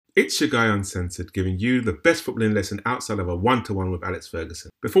It's your guy Uncensored, giving you the best footballing lesson outside of a one-to-one with Alex Ferguson.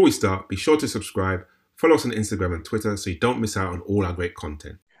 Before we start, be sure to subscribe, follow us on Instagram and Twitter so you don't miss out on all our great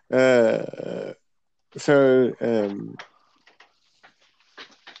content. Uh, so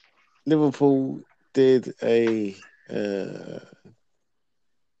Liverpool did a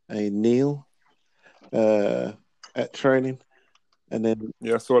kneel at training, and then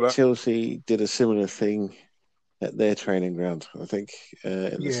Yeah, I saw that. Chelsea did a similar thing at their training ground. I think in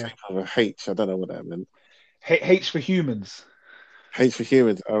the Yeah. shape of a H. I don't know what that meant. H for humans. H for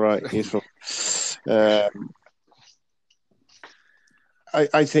humans. All right, useful.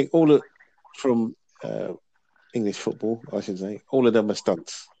 I think from English football, I should say, all of them are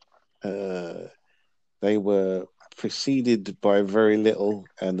stunts. They were preceded by very little,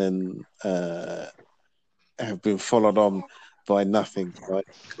 and then have been followed on by nothing. Like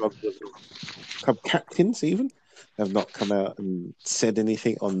club captains, even have not come out and said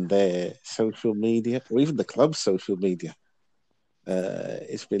anything on their social media or even the club's social media.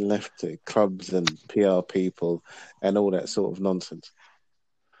 It's been left to clubs and PR people and all that sort of nonsense.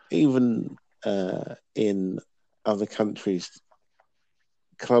 Even in other countries,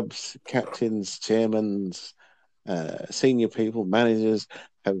 clubs, captains, chairmen, senior people, managers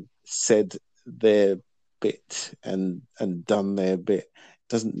have said their bit and done their bit.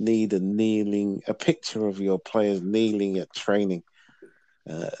 Doesn't need a picture of your players kneeling at training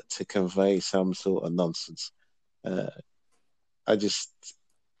to convey some sort of nonsense. I just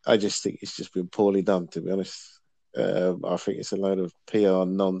think it's just been poorly done, to be honest. I think it's a load of PR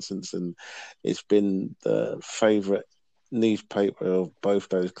nonsense, and it's been the favourite newspaper of both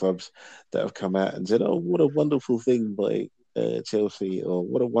those clubs that have come out and said, "Oh, what a wonderful thing by Chelsea," or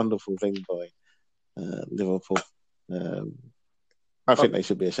 "What a wonderful thing by Liverpool." I think they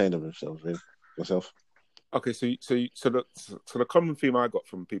should be ashamed of themselves, really. Myself. Okay, so the common theme I got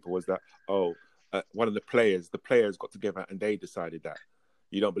from people was that one of the players got together and they decided that.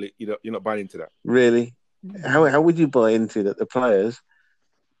 You don't believe you're not buying into that. Really? How would you buy into that? The players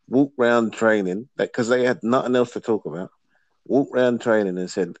walked round training because they had nothing else to talk about. Walked round training and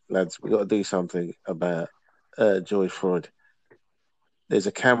said, "Lads, we got to do something about George Floyd. There's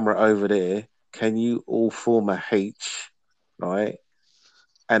a camera over there. Can you all form a H, right?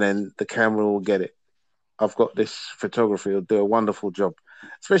 And then the camera will get it. I've got this photographer who'll do a wonderful job,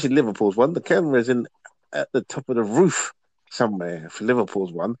 especially Liverpool's one. The camera's in at the top of the roof somewhere for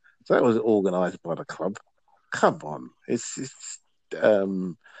Liverpool's one. So that was organised by the club. Come on, it's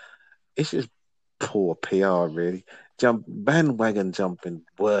just poor PR, really. Bandwagon jumping,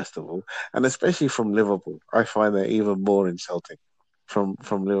 worst of all, and especially from Liverpool. I find that even more insulting from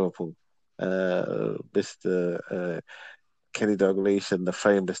Liverpool. Mr. Kenny Dalglish and the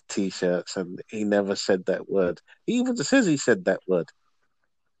famous T-shirts, and he never said that word. He even says he said that word.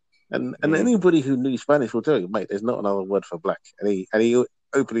 And anybody who knew Spanish will tell you, mate, there's not another word for black. And he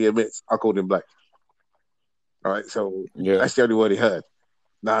openly admits, I called him black. All right, so that's the only word he heard.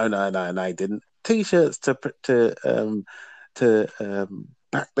 No, he didn't. T-shirts to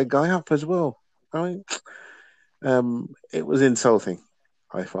back the guy up as well. I mean, it was insulting,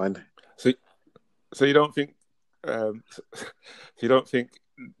 I find. So you don't think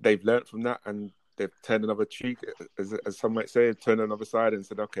they've learned from that and they've turned another cheek, as some might say, turned another side and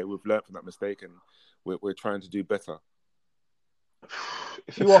said, okay, we've learned from that mistake and we're trying to do better?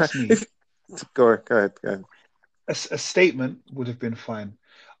 If you ask me, go ahead. A statement would have been fine.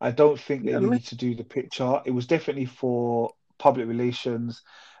 I don't think they needed to do the picture. It was definitely for public relations.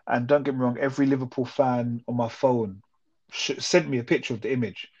 And don't get me wrong, every Liverpool fan on my phone sent me a picture of the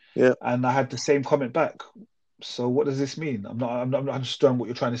image. Yeah. And I had the same comment back. So what does this mean? I'm not understanding what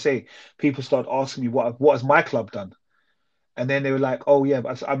you're trying to say. People start asking me what has my club done? And then they were like, "Oh yeah,"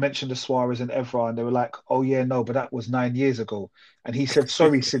 but I mentioned the Suarez and Evra, and they were like, "Oh yeah, no, but that was 9 years ago." And he said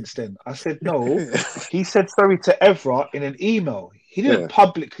sorry since then. I said no. He said sorry to Evra in an email. He didn't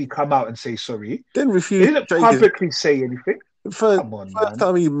publicly come out and say sorry. Then refused. He didn't publicly say anything. Come on, first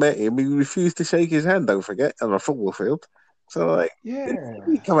time he met him, he refused to shake his hand. Don't forget, on a football field. So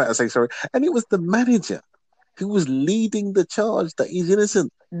he come out and say sorry, and it was the manager who was leading the charge that he's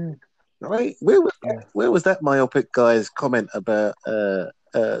innocent. Right? Where was that myopic guy's comment about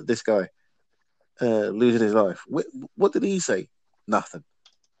this guy losing his life? What did he say? Nothing.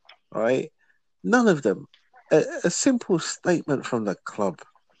 Right? None of them. A simple statement from the club.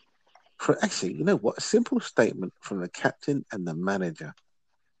 Actually, you know what? A simple statement from the captain and the manager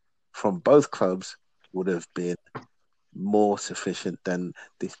from both clubs would have been more sufficient than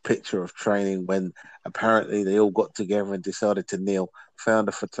this picture of training when apparently they all got together and decided to kneel, found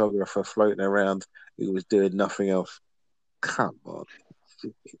a photographer floating around who was doing nothing else. Come on.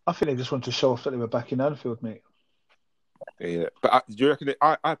 I think they just wanted to show off that they were back in Anfield, mate. Yeah, but do you reckon?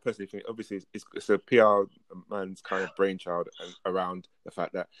 I personally think, obviously, it's a PR man's kind of brainchild around the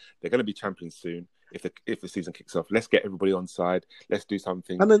fact that they're going to be champions soon. If the season kicks off, let's get everybody on side. Let's do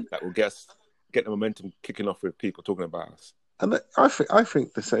something that will get the momentum kicking off with people talking about us. And I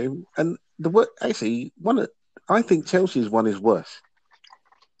think the same. And I think Chelsea's one is worse.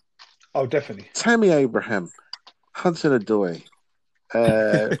 Oh, definitely. Tammy Abraham, Hudson-Odoi,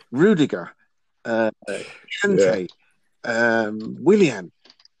 Rudiger, Kante, Willian.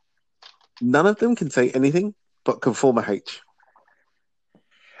 None of them can say anything but can form a H.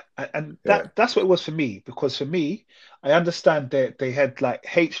 And that's what it was for me, because for me, I understand that they had like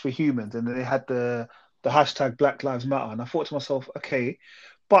H for humans, and then they had the hashtag Black Lives Matter, and I thought to myself, okay,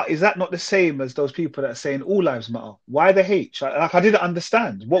 but is that not the same as those people that are saying all lives matter? Why the H? I didn't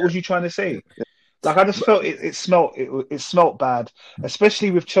understand. What was you trying to say? Like, I just felt it smelt bad,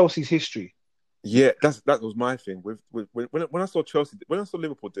 especially with Chelsea's history. Yeah, that was my thing. When I saw Chelsea, when I saw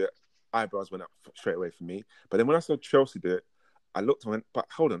Liverpool do it, eyebrows went up straight away for me. But then when I saw Chelsea do it, I looked and went, but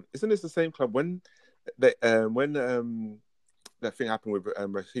hold on, isn't this the same club? When that thing happened with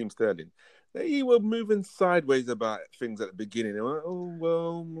Raheem Sterling, they were moving sideways about things at the beginning. They were,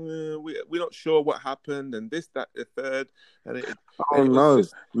 we're not sure what happened, and this, that, the third.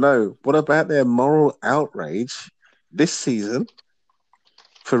 No. What about their moral outrage this season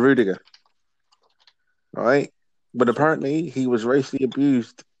for Rudiger? Right, but apparently he was racially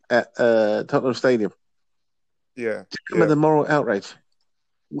abused at Tottenham Stadium. Yeah. The moral outrage.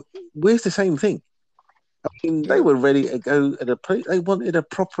 Where's the same thing? I mean, they were ready to go at a place. They wanted a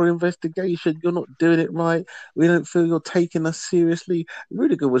proper investigation. You're not doing it right. We don't feel you're taking us seriously.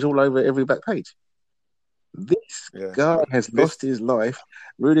 Rudiger was all over every back page. This guy has lost his life.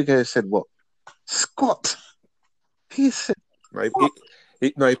 Rudiger has said what? Scott. He said. He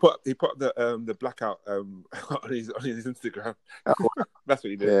put the blackout on his Instagram. That's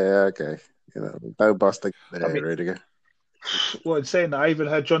what he did. Yeah, okay. No busting there, Rudiger. Well, in saying that, I even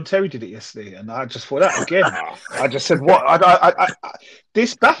heard John Terry did it yesterday, and I just thought that again. I just said, "What?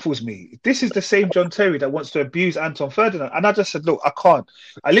 This baffles me. This is the same John Terry that wants to abuse Anton Ferdinand." And I just said, "Look, I can't."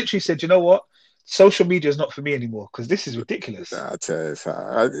 I literally said, "You know what? Social media is not for me anymore because this is ridiculous." I've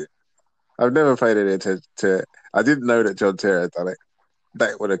never paid it to. I didn't know that John Terry had done it.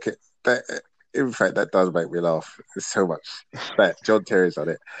 In fact, that does make me laugh. There's so much that John Terry's on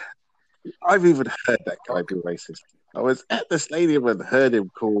it. I've even heard that guy be racist. I was at the stadium and heard him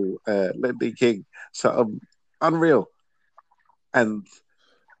call Ledley King something unreal. And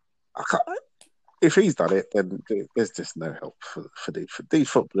if he's done it, then there's just no help for these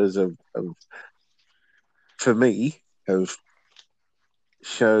footballers. For me, have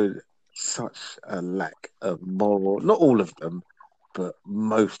showed such a lack of moral. Not all of them, but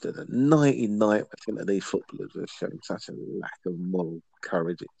most of them. 99% of these footballers have shown such a lack of moral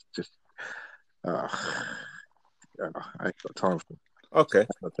courage. It's just. I ain't got time for it.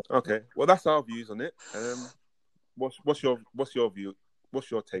 Okay. Well, that's our views on it. What's your view? What's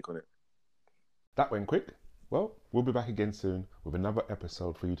your take on it? That went quick. Well, we'll be back again soon with another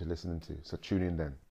episode for you to listen to. So tune in then.